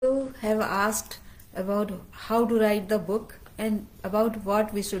have asked about how to write the book and about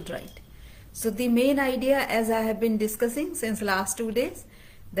what we should write. So the main idea, as I have been discussing since last 2 days,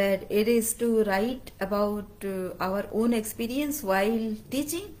 that it is to write about our own experience while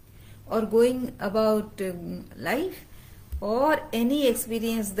teaching or going about life, or any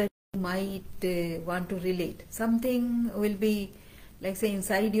experience that you might want to relate. Something will be, like say,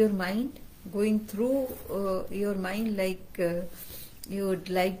 inside your mind, going through your mind, like you would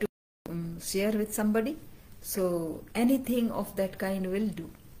like to share with somebody. So anything of that kind will do.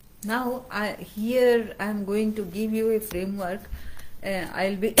 Now here I am going to give you a framework.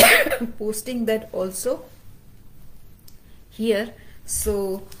 I'll be posting that also here.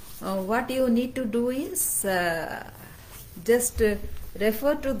 So what you need to do is just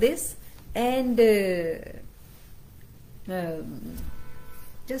refer to this and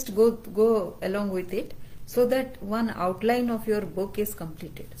just go along with it, so that one outline of your book is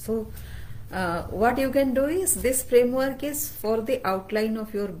completed. So what you can do is, this framework is for the outline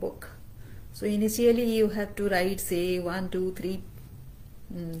of your book. So initially you have to write, say, 1, 2, 3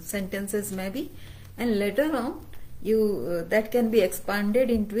 sentences maybe, and later on you that can be expanded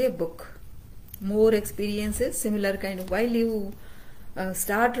into a book. More experiences, similar kind of, while you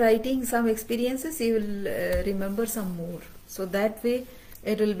start writing some experiences, you will remember some more. So that way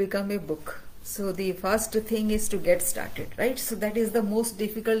it will become a book. So the first thing is to get started, right? So that is the most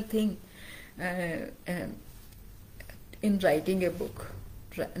difficult thing in writing a book.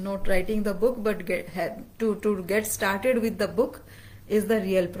 Not writing the book, but to get started with the book is the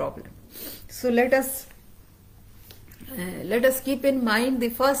real problem. So let us keep in mind, the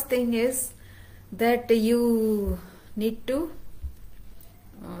first thing is that you need to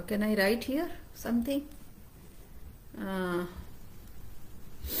can I write here something?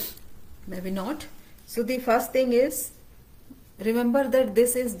 Maybe not. So the first thing is, remember that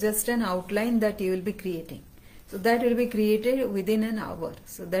this is just an outline that you will be creating. So that will be created within an hour.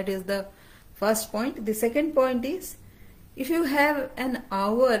 So that is the first point. The second point is, if you have an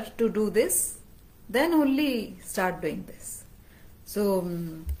hour to do this, then only start doing this. So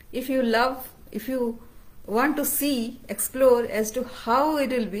if you want to see, explore as to how it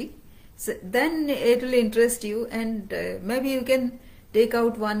will be, so then it will interest you, and maybe you can take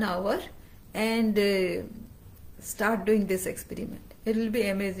out 1 hour and start doing this experiment. It will be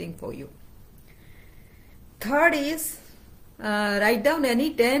amazing for you. Third is, write down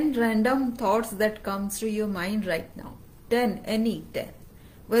any 10 random thoughts that comes to your mind right now. 10, any 10.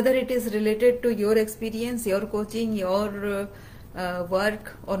 Whether it is related to your experience, your coaching, your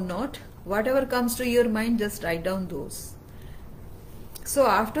work or not, whatever comes to your mind, just write down those. So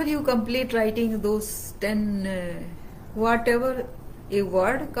after you complete writing those 10, whatever, a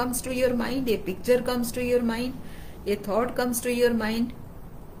word comes to your mind, a picture comes to your mind, a thought comes to your mind,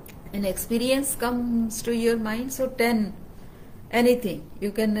 an experience comes to your mind. So 10, anything.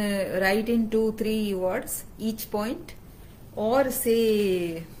 You can write in 2, 3 words each point, or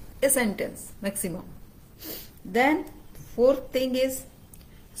say a sentence maximum. Then fourth thing is,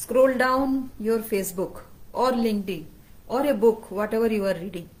 scroll down your Facebook or LinkedIn or a book, whatever you are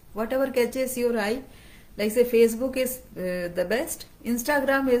reading, whatever catches your eye. Like say, Facebook is the best,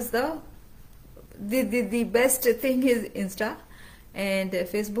 Instagram is the best thing is Insta, and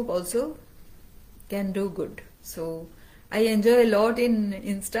Facebook also can do good. So I enjoy a lot in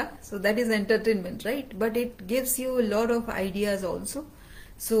Insta, so that is entertainment, right? But it gives you a lot of ideas also.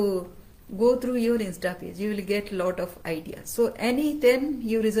 So go through your Insta page, you will get a lot of ideas. So any 10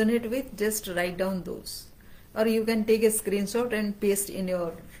 you resonate with, just write down those, or you can take a screenshot and paste in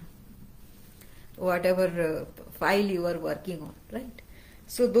your whatever file you are working on, right?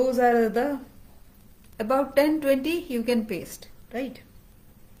 So those are the about 10, 20 you can paste, right?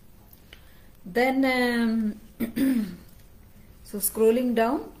 Then so scrolling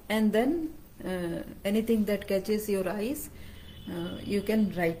down, and then anything that catches your eyes, you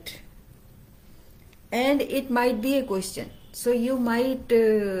can write. And it might be a question, so you might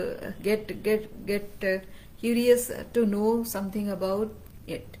get curious to know something about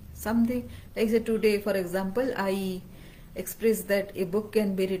it. Something like, say, today, for example, I expressed that a book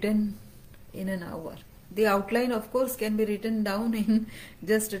can be written in an hour. The outline, of course, can be written down in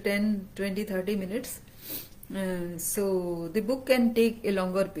just 10, 20, 30 minutes. So the book can take a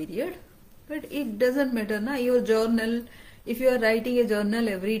longer period, but it doesn't matter. Na? Your journal, if you are writing a journal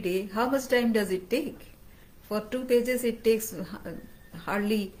every day, how much time does it take? For 2 pages it takes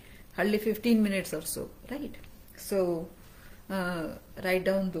hardly 15 minutes or so, right? So write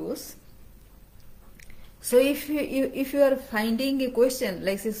down those. So if you are finding a question,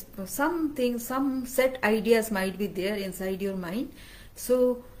 like some set ideas might be there inside your mind,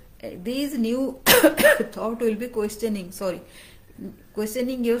 so these new thought will be questioning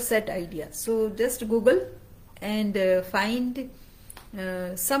your set ideas. So just Google and find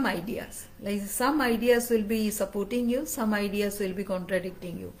some ideas. Like some ideas will be supporting you, some ideas will be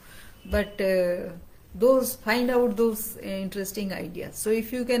contradicting you, but find out those interesting ideas. So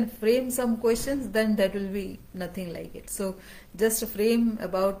if you can frame some questions, then that will be nothing like it. So just frame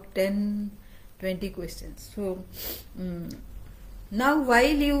about 10-20 questions. So now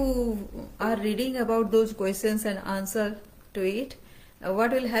while you are reading about those questions and answer to it,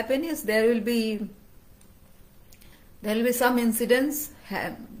 what will happen is there will be some incidents,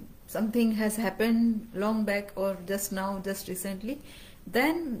 something has happened long back or just now, just recently,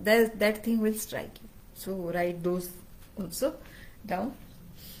 then that thing will strike you. So write those also down.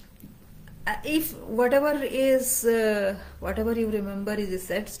 If whatever you remember is a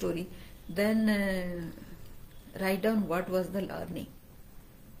sad story, then write down what was the learning.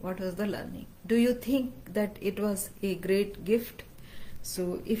 What was the learning? Do you think that it was a great gift?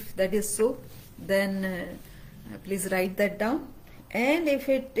 So if that is so, then please write that down. And if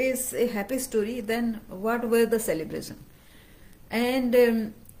it is a happy story, then what were the celebration?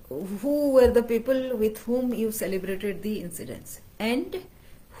 And who were the people with whom you celebrated the incidents? And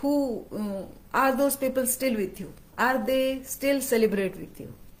who are those people still with you? Are they still celebrate with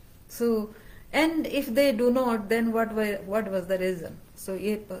you? So, and if they do not, then what was the reason? So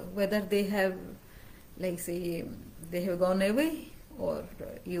whether they have, like say, they have gone away, or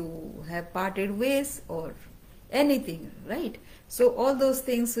you have parted ways, or anything, right? So all those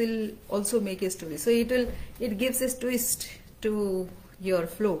things will also make a story. So it gives a twist to your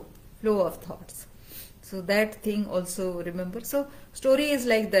flow of thoughts. So that thing also remember. So story is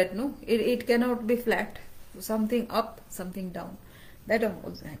like that, no? It cannot be flat. Something up, something down. That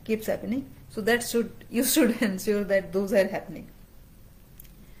also keeps happening. So you should ensure that those are happening.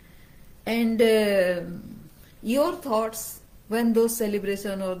 And your thoughts when those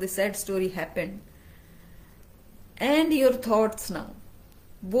celebration or the sad story happened, and your thoughts now,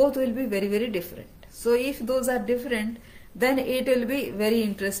 both will be very, very different. So if those are different, then it will be very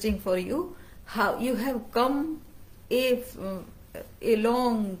interesting for you how you have come a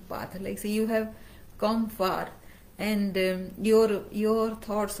long path. Like say you have come far, and your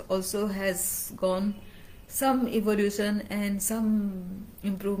thoughts also has gone some evolution and some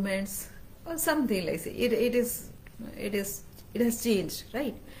improvements or something, like say it has changed,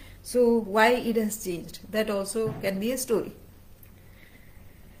 right? So why it has changed, that also can be a story.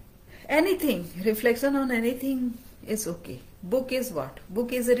 Anything, reflection on anything is okay. Book is what?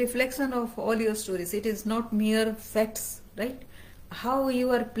 Book is a reflection of all your stories. It is not mere facts, right? How you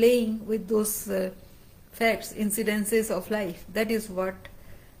are playing with those facts, incidences of life, that is what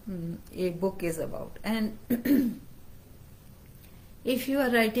a book is about. And if you are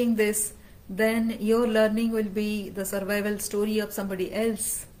writing this, then your learning will be the survival story of somebody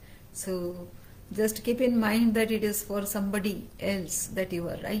else. So just keep in mind that it is for somebody else that you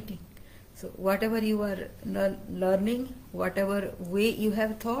are writing. So whatever you are learning, whatever way you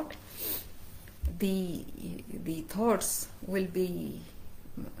have thought, the thoughts will be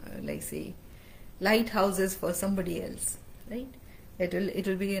like say lighthouses for somebody else, right? It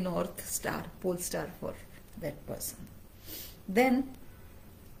will be a north star, pole star for that person. Then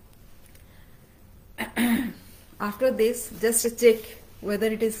after this, just check whether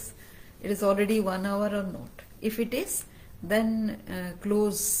it is already 1 hour or not. If it is, then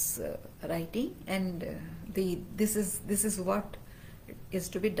close writing, and this is what is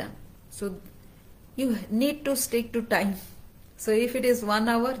to be done. So you need to stick to time. So if it is 1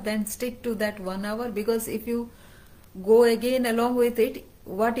 hour, then stick to that 1 hour, because if you go again along with it,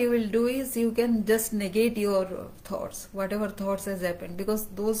 what you will do is you can just negate your thoughts, whatever thoughts has happened, because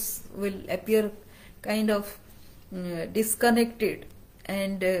those will appear kind of disconnected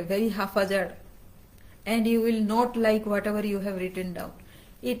and very haphazard, and you will not like whatever you have written down.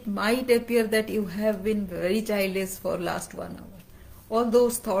 It might appear that you have been very childish for last 1 hour. All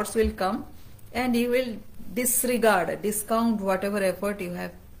those thoughts will come, and you will discount whatever effort you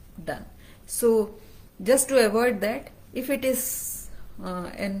have done. So just to avoid that, if it is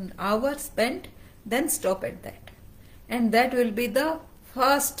an hour spent, then stop at that, and that will be the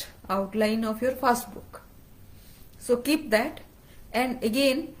first outline of your first book. So keep that, and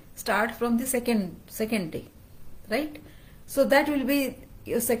again start from the second day, right? So that will be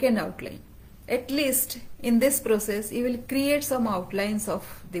your second outline. At least in this process you will create some outlines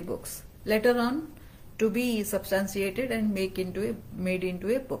of the books later on to be substantiated and made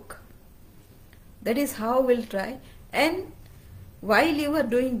into a book. That is how we'll try. And while you are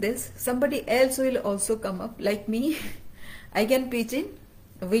doing this, somebody else will also come up, like me. I can pitch in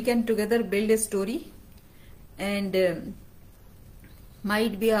we can together build a story, and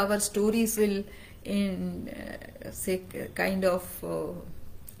might be our stories will say kind of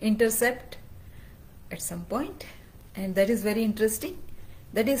intercept at some point, and that is very interesting.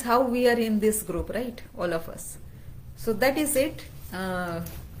 That is how we are in this group, right? All of us. So that is it.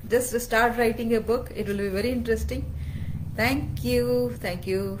 Just start writing a book. It will be very interesting. Thank you. Thank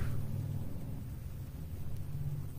you.